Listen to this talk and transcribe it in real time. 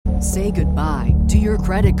Say goodbye to your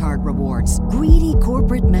credit card rewards. Greedy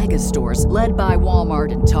corporate mega stores, led by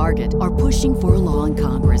Walmart and Target, are pushing for a law in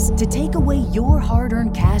Congress to take away your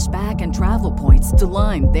hard-earned cash back and travel points to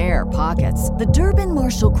line their pockets. The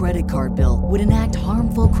Durbin-Marshall credit card bill would enact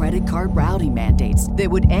harmful credit card routing mandates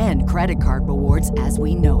that would end credit card rewards as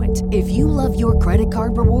we know it. If you love your credit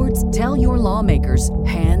card rewards, tell your lawmakers,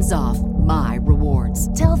 hands off my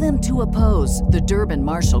rewards. Tell them to oppose the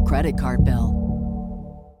Durbin-Marshall credit card bill.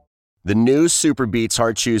 The new Super Beats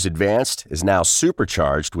Heart Chews Advanced is now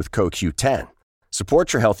supercharged with CoQ10.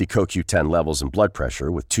 Support your healthy CoQ10 levels and blood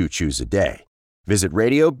pressure with 2 chews a day. Visit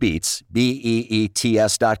RadioBeats,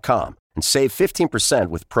 BEETS.com and save 15%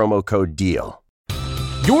 with promo code DEAL.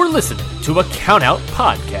 You're listening to a Countout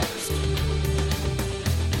Podcast.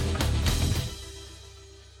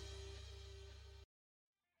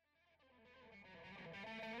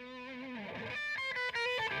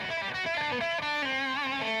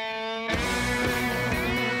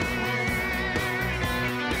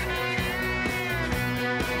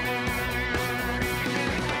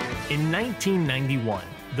 In 1991,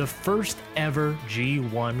 the first ever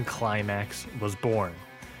G1 Climax was born.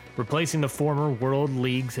 Replacing the former World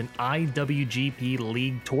Leagues and IWGP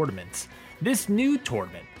League tournaments, this new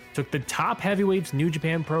tournament took the top heavyweights New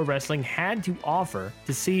Japan Pro Wrestling had to offer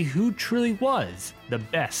to see who truly was the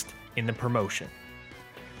best in the promotion.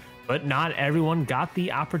 But not everyone got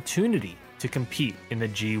the opportunity to compete in the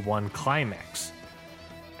G1 Climax.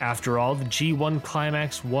 After all, the G1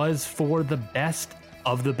 Climax was for the best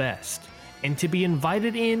of the best, and to be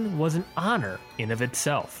invited in was an honor in of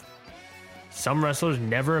itself. Some wrestlers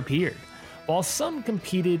never appeared, while some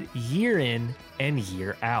competed year in and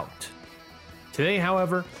year out. Today,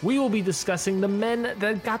 however, we will be discussing the men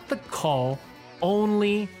that got the call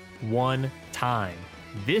only one time.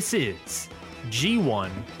 This is G1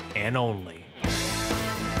 and Only.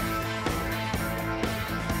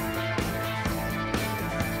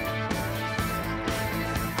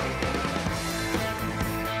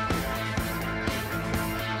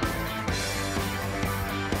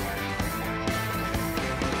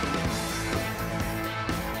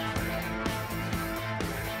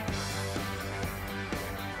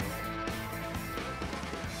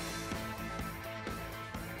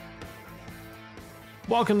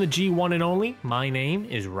 Welcome to G1 and Only. My name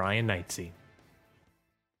is Ryan Knightsey.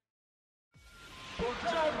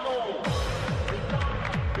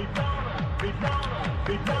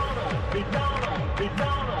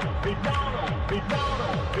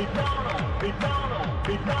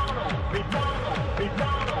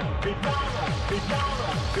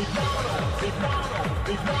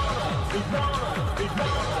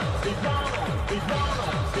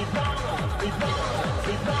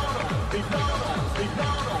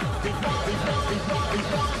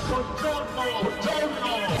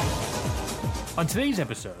 On today's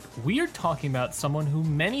episode, we are talking about someone who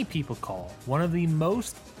many people call one of the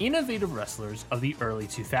most innovative wrestlers of the early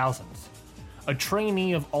 2000s. A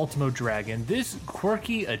trainee of Ultimo Dragon, this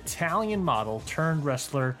quirky Italian model turned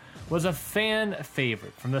wrestler was a fan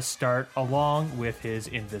favorite from the start, along with his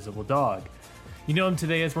invisible dog. You know him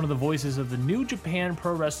today as one of the voices of the New Japan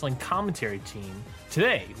Pro Wrestling commentary team.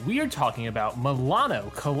 Today, we are talking about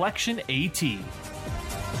Milano Collection AT.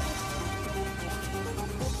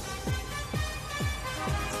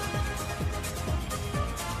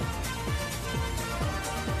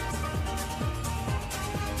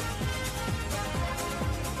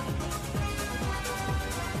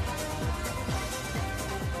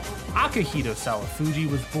 Akihito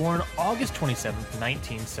Sawafuji was born August 27,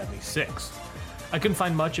 1976. I couldn't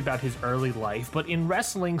find much about his early life, but in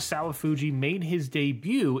wrestling, Sawafuji made his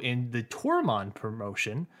debut in the Toryumon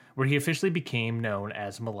promotion, where he officially became known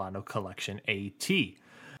as Milano Collection AT.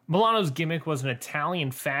 Milano's gimmick was an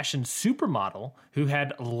Italian fashion supermodel who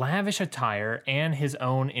had lavish attire and his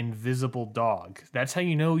own invisible dog. That's how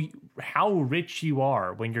you know how rich you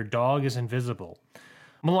are, when your dog is invisible.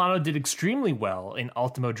 Milano did extremely well in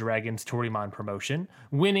Ultimo Dragon's Toryumon promotion,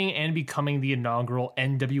 winning and becoming the inaugural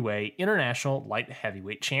NWA International Light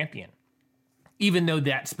Heavyweight Champion. Even though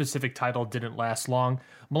that specific title didn't last long,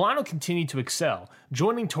 Milano continued to excel,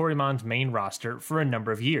 joining Toryumon's main roster for a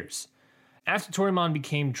number of years. After Toryumon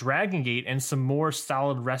became Dragon Gate and some more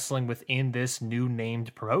solid wrestling within this new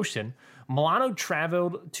named promotion, Milano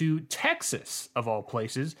traveled to Texas, of all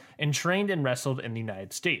places, and trained and wrestled in the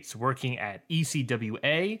United States, working at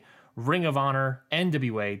ECWA, Ring of Honor,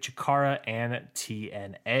 NWA, Chikara, and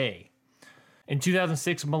TNA. In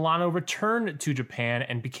 2006, Milano returned to Japan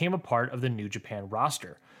and became a part of the New Japan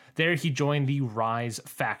roster. There he joined the Rise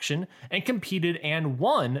faction and competed and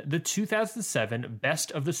won the 2007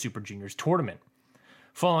 Best of the Super Juniors tournament.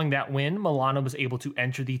 Following that win, Milano was able to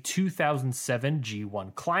enter the 2007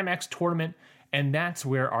 G1 Climax tournament, and that's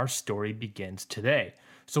where our story begins today.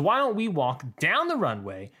 So why don't we walk down the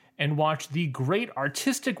runway and watch the great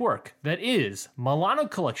artistic work that is Milano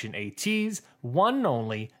Collection AT's one and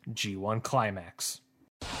only G1 Climax.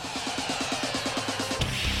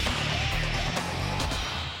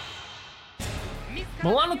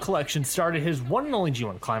 Milano Collection started his one and only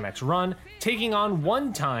G1 Climax run, taking on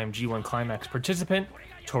one-time G1 Climax participant,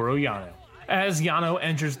 Toru Yano. As Yano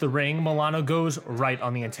enters the ring, Milano goes right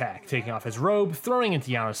on the attack, taking off his robe, throwing into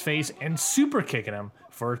Yano's face, and super kicking him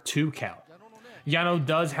for a 2 count. Yano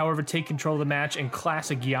does, however, take control of the match in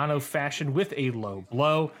classic Yano fashion with a low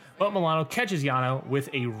blow, but Milano catches Yano with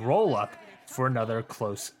a roll-up for another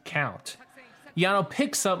close count. Yano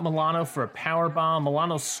picks up Milano for a powerbomb.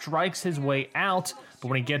 Milano strikes his way out, but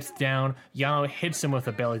when he gets down, Yano hits him with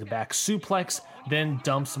a belly-to-back suplex, then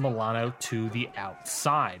dumps Milano to the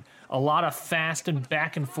outside. A lot of fast and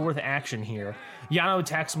back-and-forth action here. Yano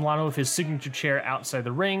attacks Milano with his signature chair outside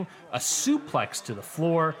the ring, a suplex to the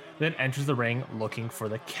floor, then enters the ring looking for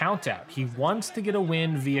the countout. He wants to get a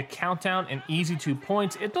win via countout and easy 2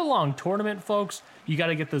 points. It's a long tournament, folks. You got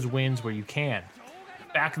to get those wins where you can.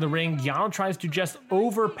 Back in the ring, Yano tries to just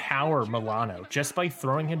overpower Milano just by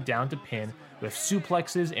throwing him down to pin with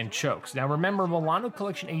suplexes and chokes. Now remember, Milano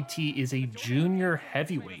Collection AT is a junior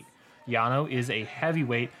heavyweight. Yano is a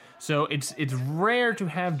heavyweight, so it's rare to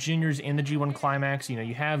have juniors in the G1 Climax. You know,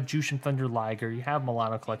 you have Jushin Thunder Liger, you have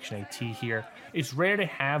Milano Collection AT here. It's rare to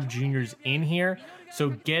have juniors in here, so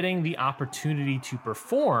getting the opportunity to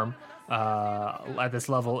perform at this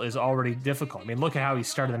level is already difficult. I mean, look at how he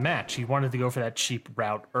started the match. He wanted to go for that cheap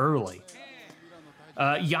route early.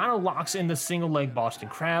 Yano locks in the single leg Boston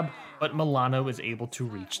Crab, but Milano is able to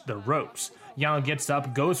reach the ropes. Yano gets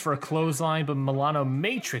up, goes for a clothesline, but Milano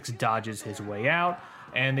Matrix dodges his way out,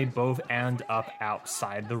 and they both end up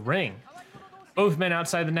outside the ring. Both men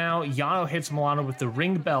outside the now, Yano hits Milano with the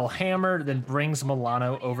ring bell hammer, then brings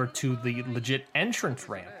Milano over to the legit entrance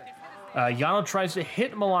ramp. Yano tries to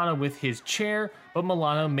hit Milano with his chair, but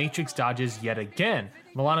Milano Matrix dodges yet again.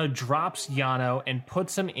 Milano drops Yano and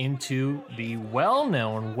puts him into the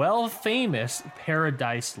well-known, well-famous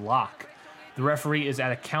Paradise Lock. The referee is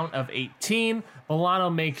at a count of 18. Milano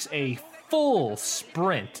makes a full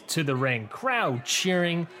sprint to the ring, crowd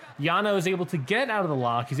cheering. Yano is able to get out of the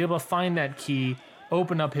lock. He's able to find that key,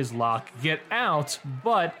 open up his lock, get out,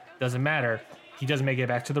 but doesn't matter. He doesn't make it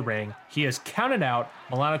back to the ring. He is counted out.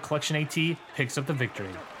 Milano Collection AT picks up the victory.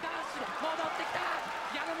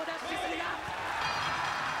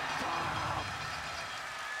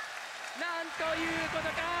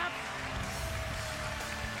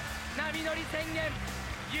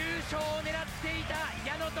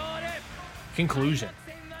 Conclusion.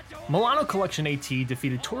 Milano Collection AT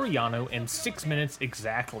defeated Toru Yano in 6 minutes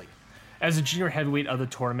exactly. As a junior heavyweight of the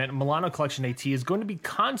tournament, Milano Collection AT is going to be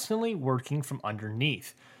constantly working from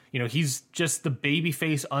underneath. You know, he's just the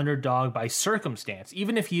babyface underdog by circumstance.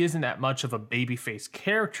 Even if he isn't that much of a babyface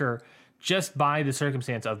character, just by the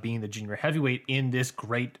circumstance of being the junior heavyweight in this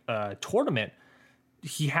great tournament,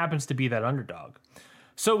 he happens to be that underdog.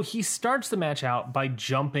 So he starts the match out by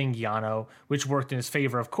jumping Yano, which worked in his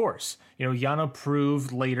favor, of course. You know, Yano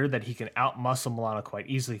proved later that he can outmuscle Milano quite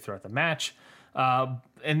easily throughout the match.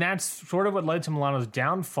 And that's sort of what led to Milano's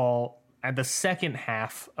downfall at the second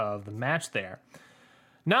half of the match there.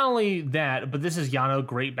 Not only that, but this is Yano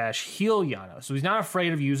Great Bash heel Yano, so he's not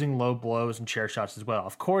afraid of using low blows and chair shots as well.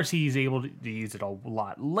 Of course, he's able to use it a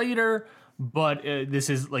lot later, but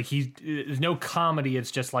this is like there's no comedy.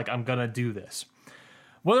 It's just like, I'm gonna do this.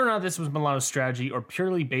 Whether or not this was Milano's strategy or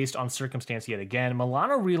purely based on circumstance yet again,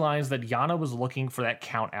 Milano realized that Yano was looking for that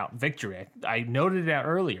count-out victory. I noted it out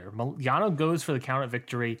earlier. Yano goes for the count-out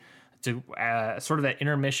victory to sort of that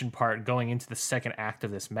intermission part going into the second act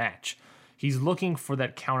of this match. He's looking for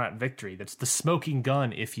that count-out victory. That's the smoking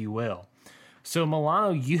gun, if you will. So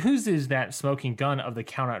Milano uses that smoking gun of the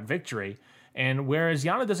count-out victory, and whereas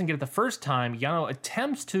Yano doesn't get it the first time, Yano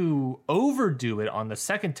attempts to overdo it on the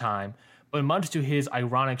second time, but much to his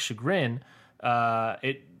ironic chagrin,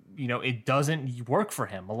 it doesn't work for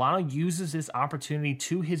him. Milano uses this opportunity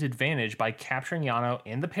to his advantage by capturing Yano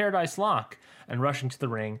in the Paradise Lock and rushing to the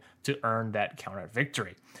ring to earn that countout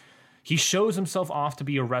victory. He shows himself off to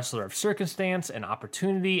be a wrestler of circumstance and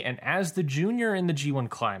opportunity, and as the junior in the G1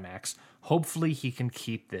 Climax, hopefully he can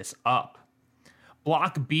keep this up.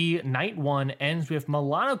 Block B, Night 1, ends with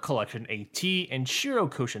Milano Collection AT and Shiro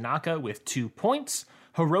Koshinaka with 2 points,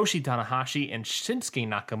 Hiroshi Tanahashi and Shinsuke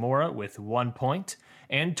Nakamura with 1 point,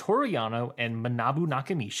 and Toru Yano and Manabu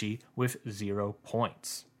Nakanishi with 0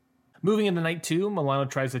 points. Moving into night 2, Milano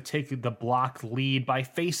tries to take the block lead by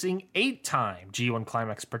facing 8-time G1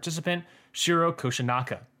 Climax participant Shiro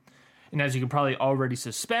Koshinaka. And as you can probably already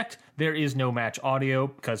suspect, there is no match audio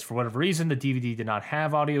because for whatever reason the DVD did not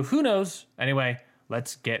have audio. Who knows? Anyway,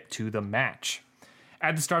 let's get to the match.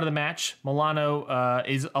 At the start of the match, Milano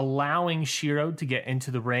is allowing Shiro to get into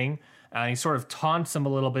the ring. He sort of taunts him a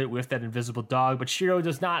little bit with that invisible dog, but Shiro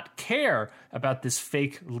does not care about this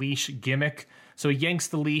fake leash gimmick. So he yanks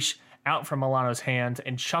the leash out from Milano's hands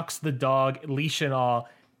and chucks the dog, leash and all,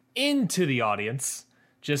 into the audience,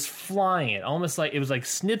 just flying it, almost like it was like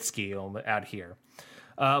Snitsky out here.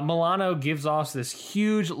 Milano gives off this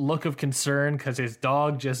huge look of concern because his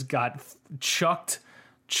dog just got chucked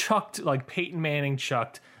like Peyton Manning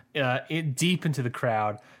chucked deep into the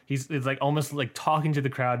crowd. It's like almost like talking to the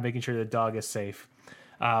crowd, making sure the dog is safe.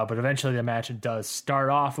 But eventually the match does start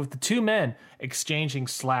off with the two men exchanging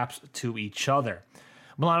slaps to each other.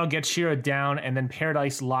 Milano gets Shiro down, and then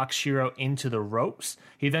Paradise locks Shiro into the ropes.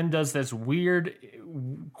 He then does this weird,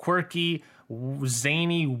 quirky,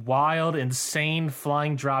 zany, wild, insane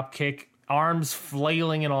flying drop kick, arms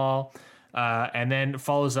flailing and all, and then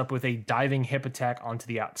follows up with a diving hip attack onto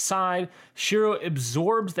the outside. Shiro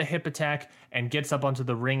absorbs the hip attack and gets up onto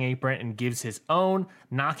the ring apron and gives his own,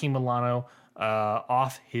 knocking Milano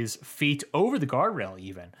off his feet, over the guardrail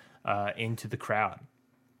even, into the crowd.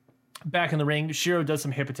 Back in the ring, Shiro does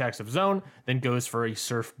some hip attacks of his own, then goes for a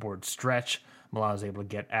surfboard stretch. Milano's able to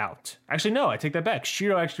get out. Actually, no, I take that back.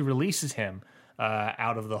 Shiro actually releases him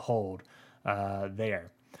out of the hold there.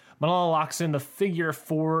 Milano locks in the figure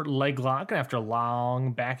 4 leg lock, and after a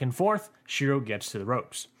long back and forth, Shiro gets to the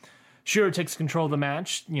ropes. Shiro takes control of the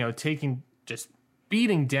match, just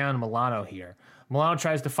beating down Milano here. Milano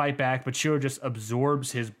tries to fight back, but Shiro just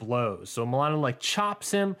absorbs his blows. So Milano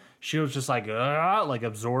chops him. Shiro's just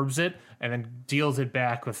absorbs it and then deals it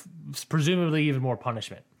back with presumably even more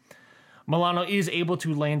punishment. Milano is able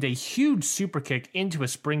to land a huge super kick into a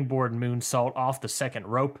springboard moonsault off the second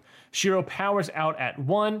rope. Shiro powers out at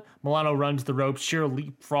 1. Milano runs the ropes. Shiro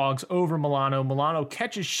leapfrogs over Milano. Milano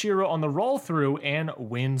catches Shiro on the roll through and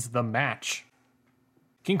wins the match.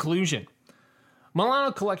 Conclusion.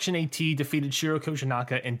 Milano Collection AT defeated Shiro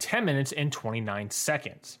Koshinaka in 10 minutes and 29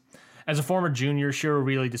 seconds. As a former junior, Shiro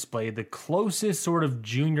really displayed the closest sort of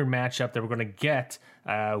junior matchup that we're going to get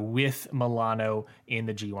with Milano in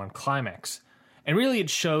the G1 Climax. And really it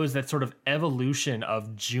shows that sort of evolution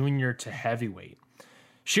of junior to heavyweight.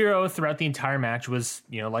 Shiro, throughout the entire match, was,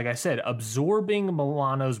 like I said, absorbing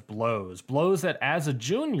Milano's blows that as a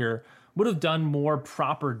junior would have done more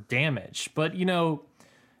proper damage. But,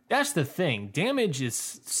 that's the thing. Damage is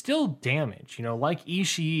still damage. Like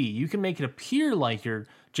Ishii, you can make it appear like you're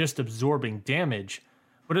just absorbing damage,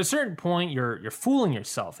 but at a certain point, you're fooling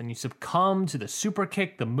yourself and you succumb to the super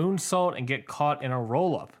kick, the moonsault, and get caught in a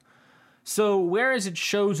roll-up. So whereas it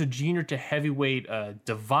shows a junior to heavyweight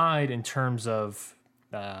divide in terms of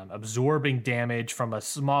absorbing damage from a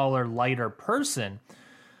smaller, lighter person,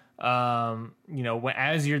 as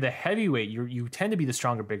you're the heavyweight, you tend to be the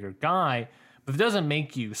stronger, bigger guy. But it doesn't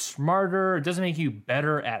make you smarter. It doesn't make you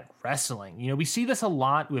better at wrestling. We see this a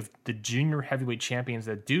lot with the junior heavyweight champions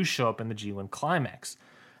that do show up in the G1 Climax.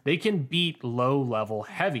 They can beat low-level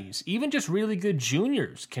heavies. Even just really good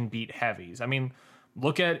juniors can beat heavies. I mean,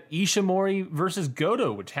 look at Ishimori versus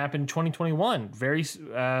Goto, which happened in 2021, very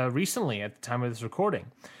recently at the time of this recording.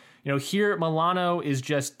 Here Milano is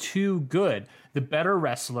just too good, the better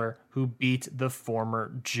wrestler who beat the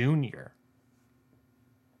former junior.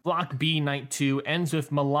 Block B, Night 2, ends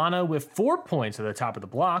with Milano with 4 points at the top of the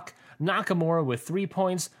block, Nakamura with 3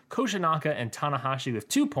 points, Koshinaka and Tanahashi with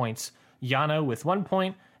 2 points, Yano with 1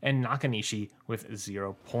 point, and Nakanishi with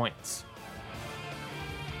 0 points.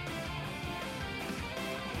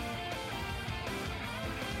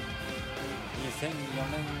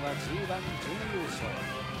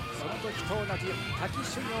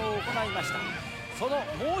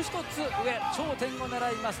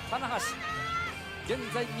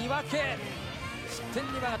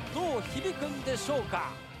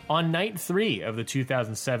 On night 3 of the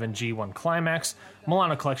 2007 G1 Climax,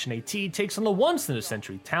 Milano Collection AT takes on the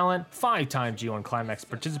once-in-a-century talent, 5-time G1 Climax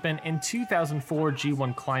participant, and 2004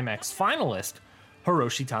 G1 Climax finalist,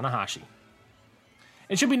 Hiroshi Tanahashi.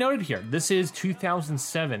 It should be noted here, this is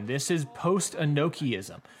 2007, this is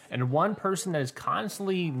post-Inokiism, and one person that is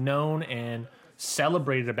constantly known and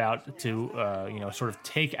celebrated about to, sort of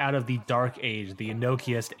take out of the dark age, the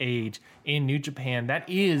Inokiist age in New Japan, that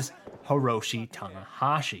is Hiroshi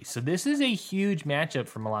Tanahashi. So this is a huge matchup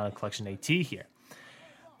for Milano Collection AT here.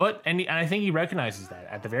 And I think he recognizes that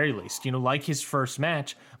at the very least. Like his first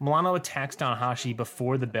match, Milano attacks Tanahashi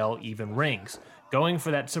before the bell even rings, going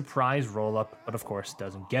for that surprise roll-up, but of course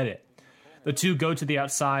doesn't get it. The two go to the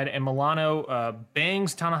outside, and Milano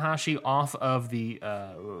bangs Tanahashi off of the,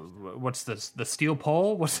 what's this, the steel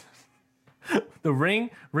pole? What's the ring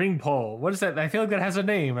pole? What is that? I feel like that has a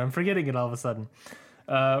name. I'm forgetting it all of a sudden.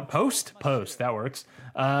 Post, that works.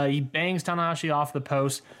 He bangs Tanahashi off the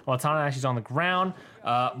post while Tanahashi's on the ground.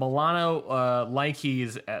 Milano, like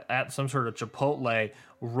he's at some sort of Chipotle,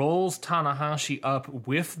 rolls Tanahashi up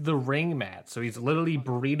with the ring mat. So he's literally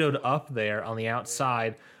burritoed up there on the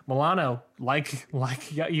outside. Milano, like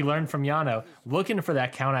you learned from Yano, looking for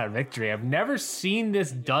that count out victory. I've never seen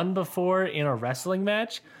this done before in a wrestling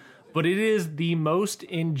match, but it is the most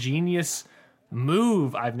ingenious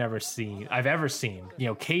move I've ever seen.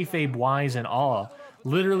 Kayfabe wise and all,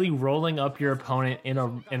 literally rolling up your opponent in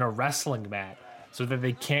a wrestling mat so that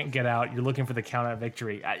they can't get out. You're looking for the count out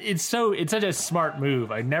victory. It's such a smart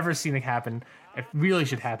move. I've never seen it happen. It really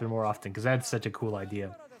should happen more often because that's such a cool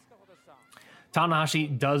idea.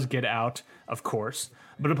 Tanahashi does get out, of course,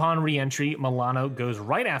 but upon re-entry, Milano goes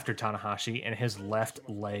right after Tanahashi and his left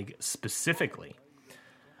leg specifically.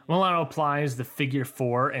 Milano applies the figure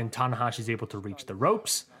 4 and Tanahashi is able to reach the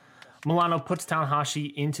ropes. Milano puts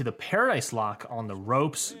Tanahashi into the Paradise Lock on the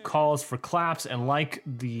ropes, calls for claps, and like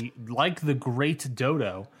the great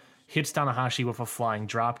Dodo, hits Tanahashi with a flying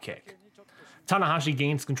dropkick. Tanahashi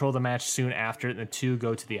gains control of the match soon after, and the two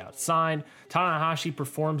go to the outside. Tanahashi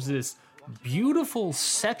performs this beautiful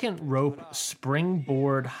second rope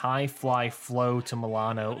springboard high fly flow to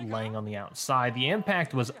Milano laying on the outside. The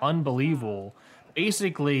impact was unbelievable.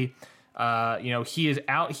 Basically, he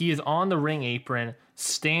is on the ring apron,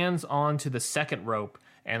 stands onto the second rope,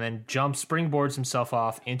 and then springboards himself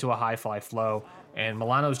off into a high fly flow, and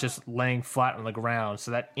Milano's just laying flat on the ground.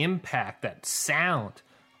 So that impact, that sound,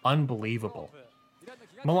 unbelievable.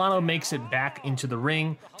 Milano makes it back into the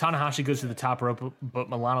ring. Tanahashi goes to the top rope, but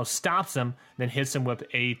Milano stops him, then hits him with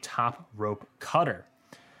a top rope cutter.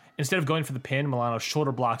 Instead of going for the pin, Milano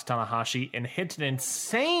shoulder blocks Tanahashi and hits an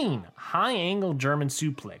insane high-angle German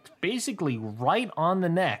suplex, basically right on the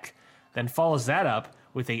neck, then follows that up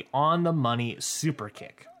with a on-the-money super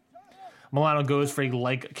kick. Milano goes for a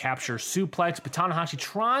leg capture suplex, but Tanahashi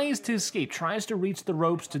tries to escape, tries to reach the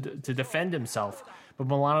ropes to defend himself, but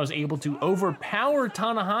Milano is able to overpower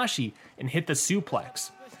Tanahashi and hit the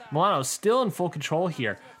suplex. Milano is still in full control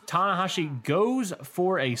here. Tanahashi goes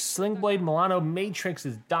for a sling blade. Milano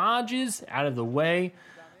matrixes dodges out of the way,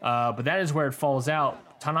 but that is where it falls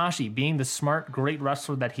out. Tanahashi, being the smart, great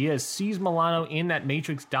wrestler that he is, sees Milano in that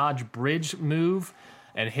matrix dodge bridge move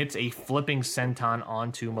and hits a flipping senton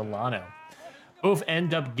onto Milano. Both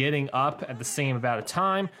end up getting up at the same amount of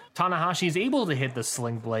time. Tanahashi is able to hit the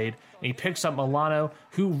sling blade, and he picks up Milano,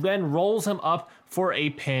 who then rolls him up for a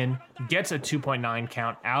pin, gets a 2.9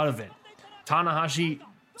 count out of it. Tanahashi,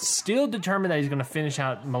 still determined that he's going to finish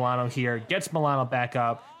out Milano here, gets Milano back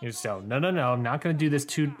up. He's so, no, I'm not going to do this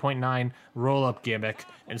 2.9 roll-up gimmick.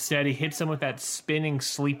 Instead, he hits him with that spinning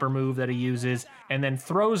sleeper move that he uses, and then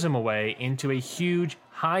throws him away into a huge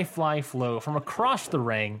high-fly flow from across the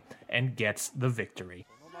ring, and gets the victory.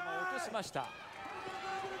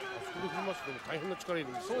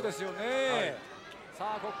 そうですよね。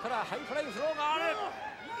さあここからハイフライフローがある。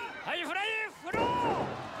ハイフライフロー。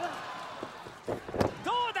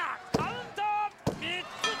どうだ。カウント3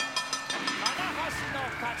つ。棚橋の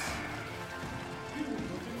勝ち。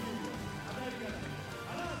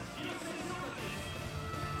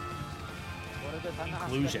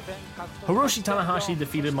 Conclusion. Hiroshi Tanahashi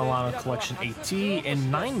defeated Milano Collection AT in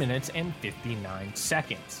 9 minutes and 59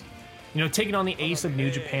 seconds. Taking on the ace of New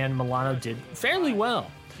Japan, Milano did fairly well.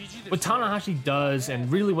 What Tanahashi does,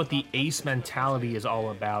 and really what the ace mentality is all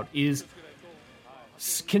about, is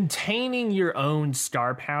containing your own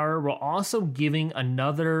star power while also giving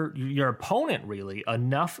your opponent really,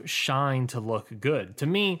 enough shine to look good. To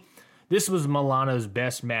me, this was Milano's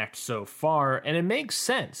best match so far, and it makes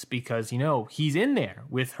sense because, he's in there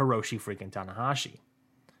with Hiroshi freaking Tanahashi.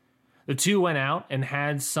 The two went out and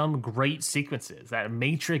had some great sequences. That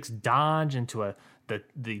matrix dodge into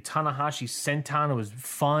the Tanahashi senton was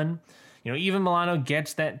fun. Even Milano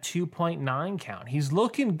gets that 2.9 count. He's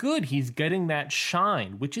looking good. He's getting that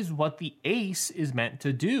shine, which is what the ace is meant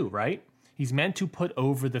to do, right? He's meant to put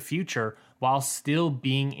over the future while still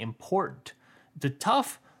being important. The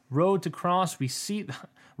tough road to cross, we see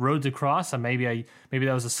road to cross. Maybe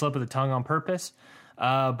that was a slip of the tongue on purpose.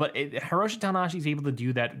 But Hiroshi Tanahashi is able to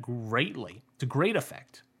do that greatly, to great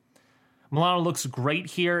effect. Milano looks great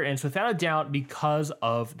here, and it's without a doubt because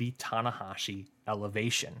of the Tanahashi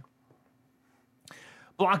elevation.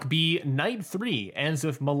 Block B, Night 3, ends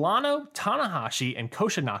with Milano, Tanahashi, and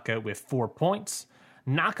Koshinaka with 4 points,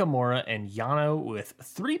 Nakamura and Yano with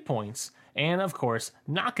 3 points, and of course,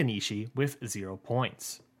 Nakanishi with 0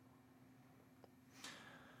 points.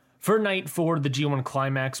 For Night 4, the G1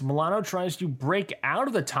 Climax, Milano tries to break out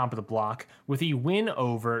of the top of the block with a win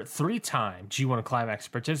over 3-time G1 Climax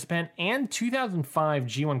participant and 2005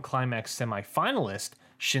 G1 Climax semifinalist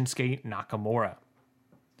Shinsuke Nakamura.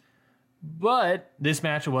 But this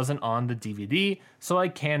match wasn't on the DVD, so I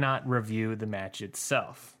cannot review the match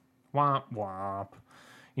itself. Womp womp.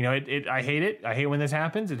 You know, I hate it. I hate when this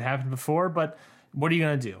happens. It happened before, but what are you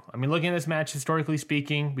going to do? I mean, looking at this match, historically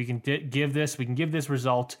speaking, we can give this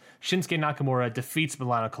result. Shinsuke Nakamura defeats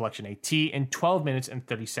Milano Collection AT in 12 minutes and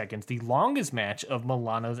 30 seconds, the longest match of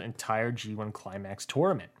Milano's entire G1 Climax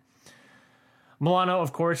tournament. Milano,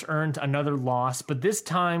 of course, earned another loss, but this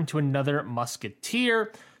time to another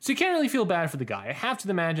Musketeer, so you can't really feel bad for the guy. I have to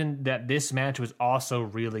imagine that this match was also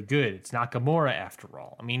really good. It's Nakamura, after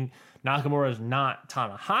all. I mean, Nakamura is not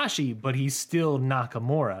Tanahashi, but he's still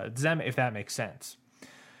Nakamura, if that makes sense.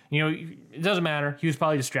 You know, it doesn't matter. He was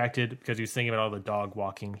probably distracted because he was thinking about all the dog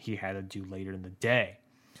walking he had to do later in the day.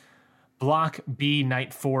 Block B,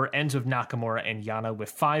 Night 4, ends with Nakamura and Yano with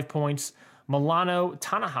 5 points, Milano,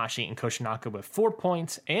 Tanahashi, and Koshinaka with 4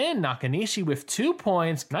 points, and Nakanishi with 2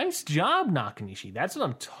 points. Nice job, Nakanishi. That's what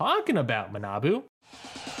I'm talking about, Manabu.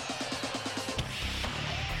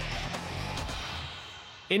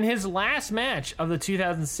 In his last match of the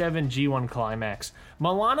 2007 G1 Climax,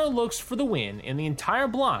 Milano looks for the win in the entire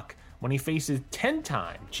block when he faces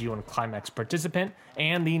 10-time G1 Climax participant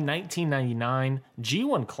and the 1999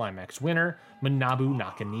 G1 Climax winner, Manabu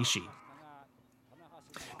Nakanishi.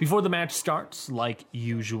 Before the match starts, like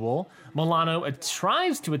usual, Milano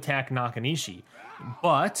tries to attack Nakanishi,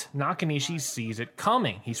 but Nakanishi sees it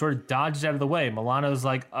coming. He sort of dodges out of the way. Milano's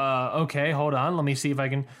like, okay, hold on, let me see if I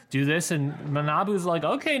can do this. And Manabu's like,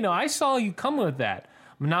 okay, no, I saw you come with that.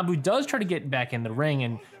 Manabu does try to get back in the ring,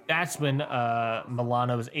 and that's when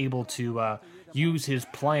Milano is able to use his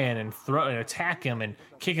plan and attack him and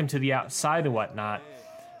kick him to the outside and whatnot.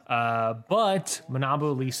 But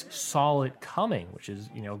Manabu at least saw it coming, which is,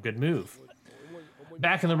 a good move.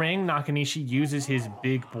 Back in the ring, Nakanishi uses his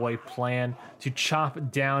big boy plan to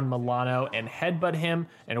chop down Milano and headbutt him,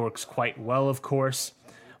 and it works quite well, of course.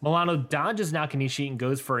 Milano dodges Nakanishi and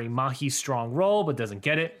goes for a Mahi strong roll, but doesn't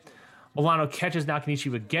get it. Milano catches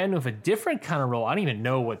Nakanishi again with a different kind of roll. I don't even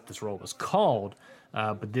know what this roll was called,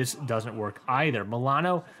 but this doesn't work either.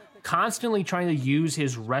 Milano constantly trying to use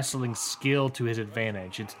his wrestling skill to his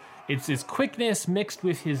advantage. It's his quickness mixed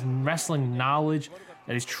with his wrestling knowledge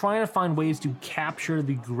that he's trying to find ways to capture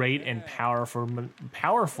the great and powerful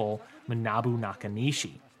Manabu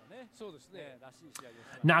Nakanishi.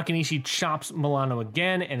 Nakanishi chops Milano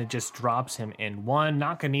again, and it just drops him in one.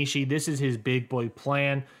 Nakanishi, this is his big boy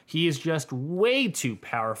plan. He is just way too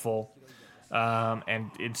powerful,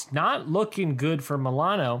 and it's not looking good for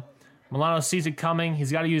Milano. Milano sees it coming.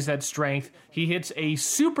 He's got to use that strength. He hits a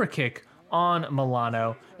super kick on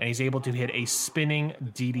Milano, and he's able to hit a spinning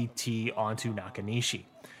DDT onto Nakanishi.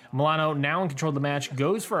 Milano, now in control of the match,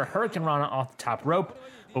 goes for a Hurricane Rana off the top rope,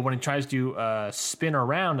 but when he tries to spin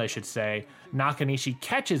around, I should say, Nakanishi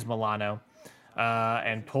catches Milano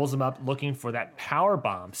and pulls him up looking for that power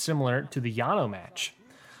bomb, similar to the Yano match.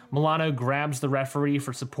 Milano grabs the referee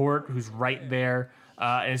for support, who's right there,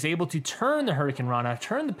 and is able to turn the Hurricane Rana,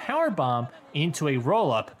 turn the power bomb into a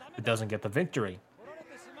roll-up, but doesn't get the victory.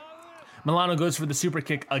 Milano goes for the super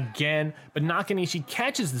kick again, but Nakanishi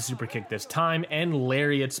catches the super kick this time and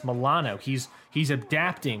lariats Milano. He's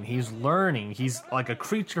adapting, he's learning, he's like a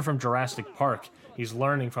creature from Jurassic Park. He's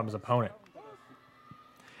learning from his opponent.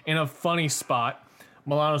 In a funny spot,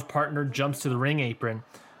 Milano's partner jumps to the ring apron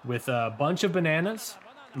with a bunch of bananas,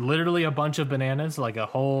 literally a bunch of bananas, like a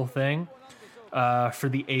whole thing, for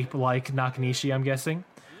the ape-like Nakanishi, I'm guessing.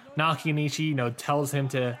 Nakanishi, tells him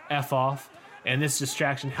to F off, and this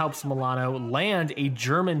distraction helps Milano land a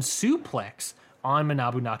German suplex on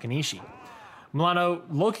Manabu Nakanishi. Milano,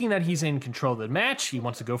 looking that he's in control of the match, he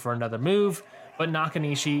wants to go for another move, but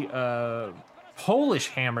Nakanishi Polish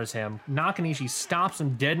hammers him. Nakanishi stops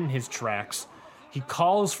him dead in his tracks. He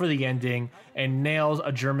calls for the ending and nails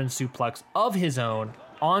a German suplex of his own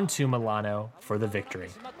onto Milano for the victory.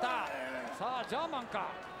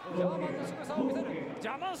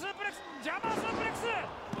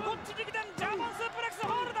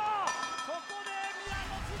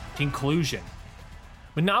 Conclusion.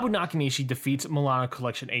 Manabu Nakanishi defeats Milano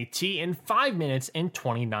Collection AT in 5 minutes and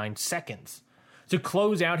 29 seconds. To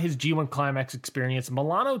close out his G1 Climax experience,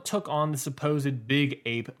 Milano took on the supposed big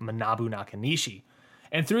ape Manabu Nakanishi.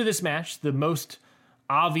 And through this match, the most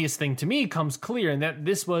obvious thing to me comes clear, and that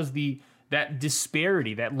this was that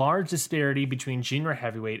disparity, that large disparity between junior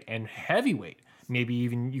heavyweight and heavyweight. Maybe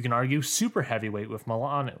even you can argue super heavyweight with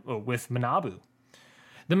Manabu.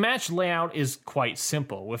 The match layout is quite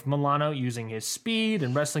simple, with Milano using his speed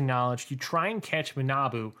and wrestling knowledge to try and catch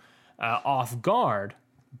Manabu off guard,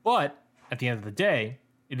 but at the end of the day,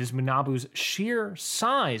 it is Manabu's sheer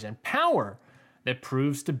size and power that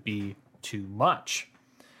proves to be too much.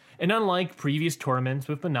 And unlike previous tournaments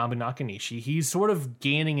with Manabu Nakanishi, he's sort of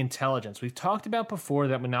gaining intelligence. We've talked about before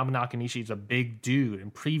that Manabu Nakanishi is a big dude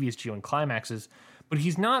in previous G1 Climaxes, but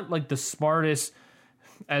he's not like the smartest,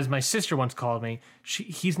 as my sister once called me,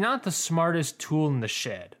 he's not the smartest tool in the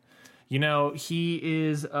shed. You know, he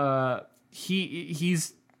is,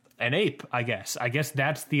 he's an ape, I guess. I guess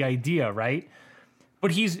that's the idea, right?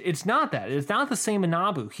 But it's not that. It's not the same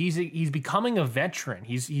Manabu. He's becoming a veteran.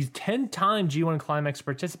 He's 10-time G1 Climax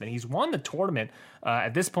participant. He's won the tournament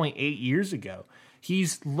at this point 8 years ago.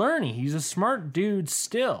 He's learning. He's a smart dude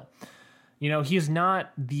still. You know, he's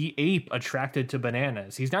not the ape attracted to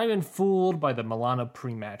bananas. He's not even fooled by the Milano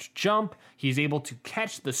pre-match jump. He's able to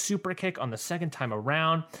catch the super kick on the second time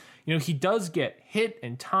around. You know, he does get hit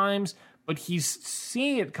in times, but he's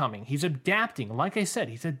seeing it coming. He's adapting. Like I said,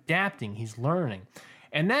 he's adapting. He's learning.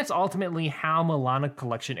 And that's ultimately how Milano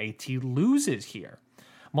Collection AT loses here.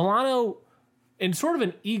 Milano, in sort of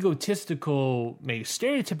an egotistical, maybe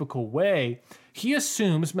stereotypical way, he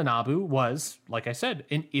assumes Manabu was, like I said,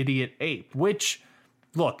 an idiot ape, which,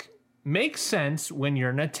 look, makes sense when you're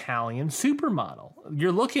an Italian supermodel.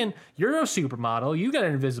 You're a supermodel, you got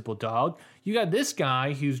an invisible dog, you got this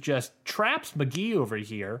guy who's just traps McGee over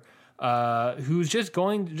here, who's just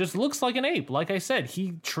looks like an ape. Like I said,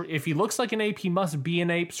 if he looks like an ape, he must be an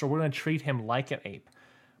ape, so we're going to treat him like an ape.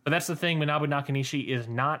 But that's the thing, Manabu Nakanishi is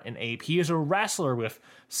not an ape. He is a wrestler with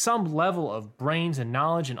some level of brains and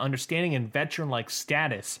knowledge and understanding and veteran-like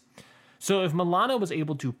status. So if Milano was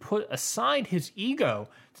able to put aside his ego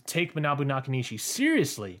to take Manabu Nakanishi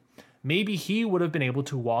seriously, maybe he would have been able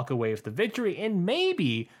to walk away with the victory, and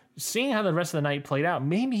maybe, seeing how the rest of the night played out,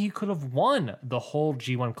 maybe he could have won the whole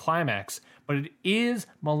G1 Climax. But it is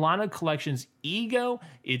Milano Collection's ego,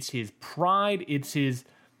 it's his pride, it's his,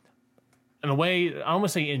 in a way, I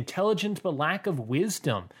almost say intelligence, but lack of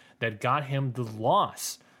wisdom that got him the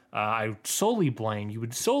loss. You would solely blame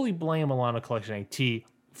Milano Collection AT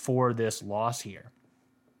for this loss here.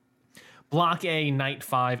 Block A, Night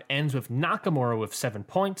 5, ends with Nakamura with 7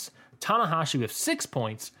 points, Tanahashi with 6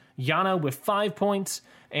 points, Yano with 5 points,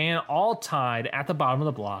 and all tied at the bottom of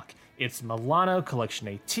the block, it's Milano Collection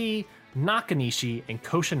AT, Nakanishi, and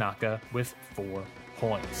Koshinaka with 4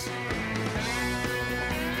 points.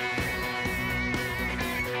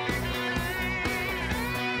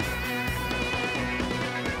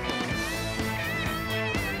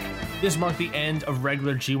 This marked the end of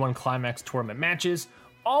regular G1 Climax tournament matches.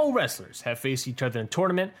 All wrestlers have faced each other in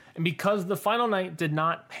tournament, and because the final night did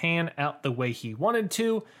not pan out the way he wanted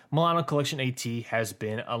to, Milano Collection AT has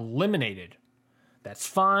been eliminated. That's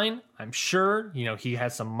fine. I'm sure, he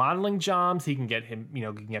has some modeling jobs he can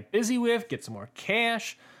get busy with, get some more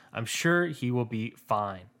cash. I'm sure he will be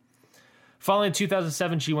fine. Following the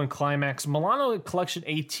 2007 G1 Climax, Milano Collection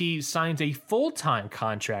AT signs a full-time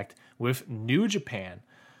contract with New Japan.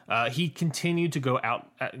 He continued to go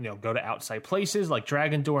to outside places like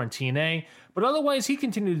Dragon Door and TNA, but otherwise he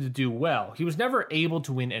continued to do well. He was never able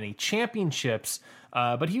to win any championships,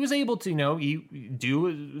 but he was able to, do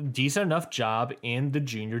a decent enough job in the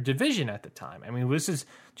junior division at the time. I mean, this is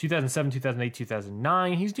 2007, 2008,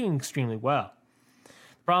 2009. He's doing extremely well.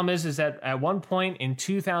 Problem is that at one point in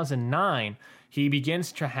 2009, he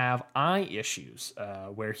begins to have eye issues,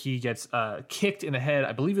 where he gets kicked in the head.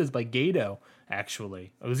 I believe it was by Gato,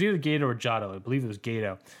 actually. It was either Gato or Jado. I believe it was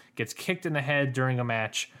Gato. Gets kicked in the head during a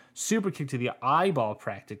match, super kick to the eyeball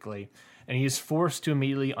practically, and he is forced to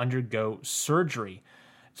immediately undergo surgery.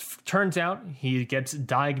 Turns out he gets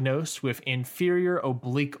diagnosed with inferior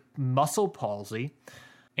oblique muscle palsy,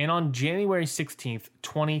 and on January 16th,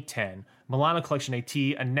 2010, Milano Collection AT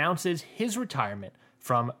announces his retirement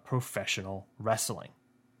from professional wrestling.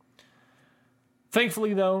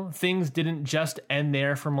 Thankfully, though, things didn't just end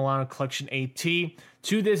there for Milano Collection AT.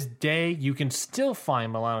 To this day, you can still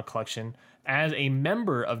find Milano Collection as a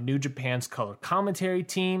member of New Japan's color commentary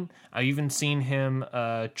team. I've even seen him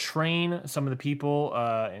train some of the people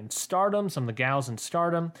in Stardom, some of the gals in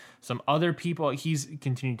Stardom, some other people. He's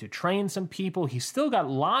continued to train some people. He's still got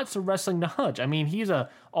lots of wrestling knowledge. I mean, he's a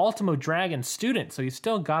Ultimo Dragon student, so he's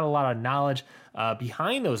still got a lot of knowledge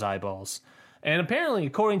behind those eyeballs. And apparently,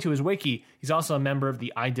 according to his wiki, he's also a member of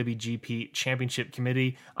the IWGP Championship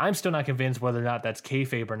Committee. I'm still not convinced whether or not that's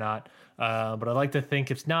kayfabe or not, but I like to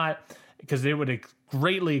think it's not, because it would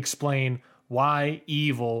greatly explain why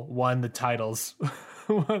Evil won the titles.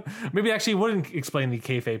 Maybe actually wouldn't explain the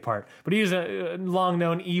kayfabe part, but he's a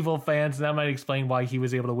long-known Evil fan, so that might explain why he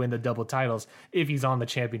was able to win the double titles if he's on the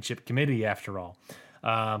championship committee after all.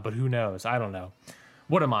 But who knows? I don't know.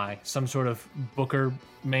 What am I? Some sort of Booker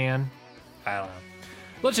man? I don't know.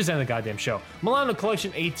 Let's just end the goddamn show. Milano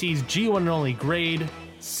Collection AT's G1 and only grade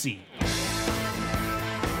C.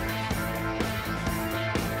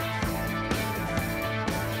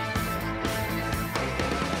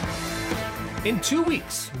 In 2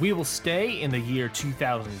 weeks, we will stay in the year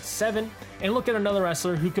 2007 and look at another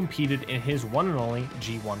wrestler who competed in his one and only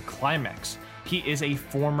G1 Climax. He is a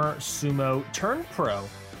former sumo turned pro,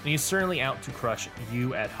 and he's certainly out to crush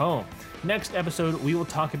you at home. Next episode, we will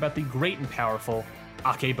talk about the great and powerful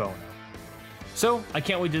Akebono. So, I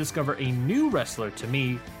can't wait to discover a new wrestler to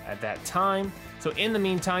me at that time. So in the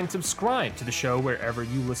meantime, subscribe to the show wherever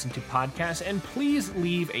you listen to podcasts, and please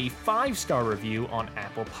leave a 5-star review on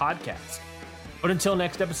Apple Podcasts. But until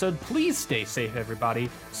next episode, please stay safe, everybody.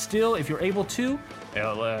 Still, if you're able to,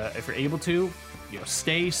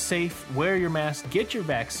 stay safe, wear your mask, get your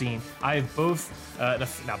vaccine. I have both,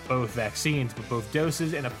 not both vaccines, but both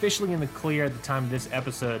doses, and officially in the clear at the time of this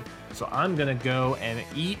episode. So I'm gonna go and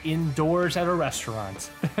eat indoors at a restaurant.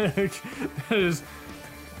 That is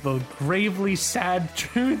the gravely sad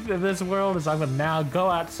truth of this world, is I'm gonna now go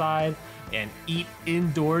outside and eat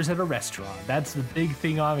indoors at a restaurant. That's the big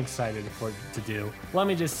thing I'm excited for to do. Let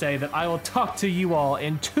me just say that I will talk to you all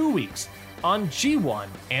in 2 weeks on G1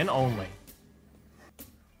 and only.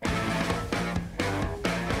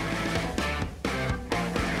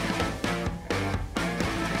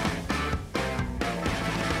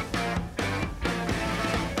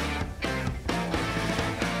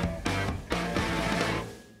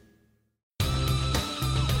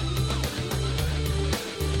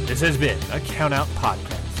 This has been a Countout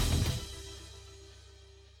Podcast.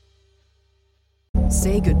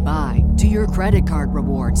 Say goodbye to your credit card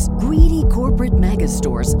rewards. Greedy corporate mega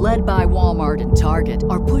stores, led by Walmart and Target,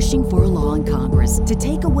 are pushing for a law in Congress to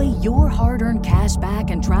take away your hard-earned cash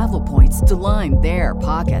back and travel points to line their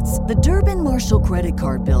pockets. The Durbin-Marshall credit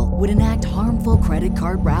card bill would enact harmful credit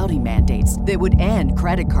card routing mandates that would end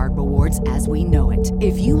credit card rewards as we know it.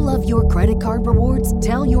 If you love your credit card rewards,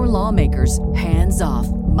 tell your lawmakers, hands off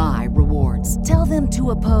my rewards. Tell them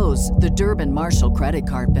to oppose the Durbin-Marshall credit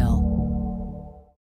card bill.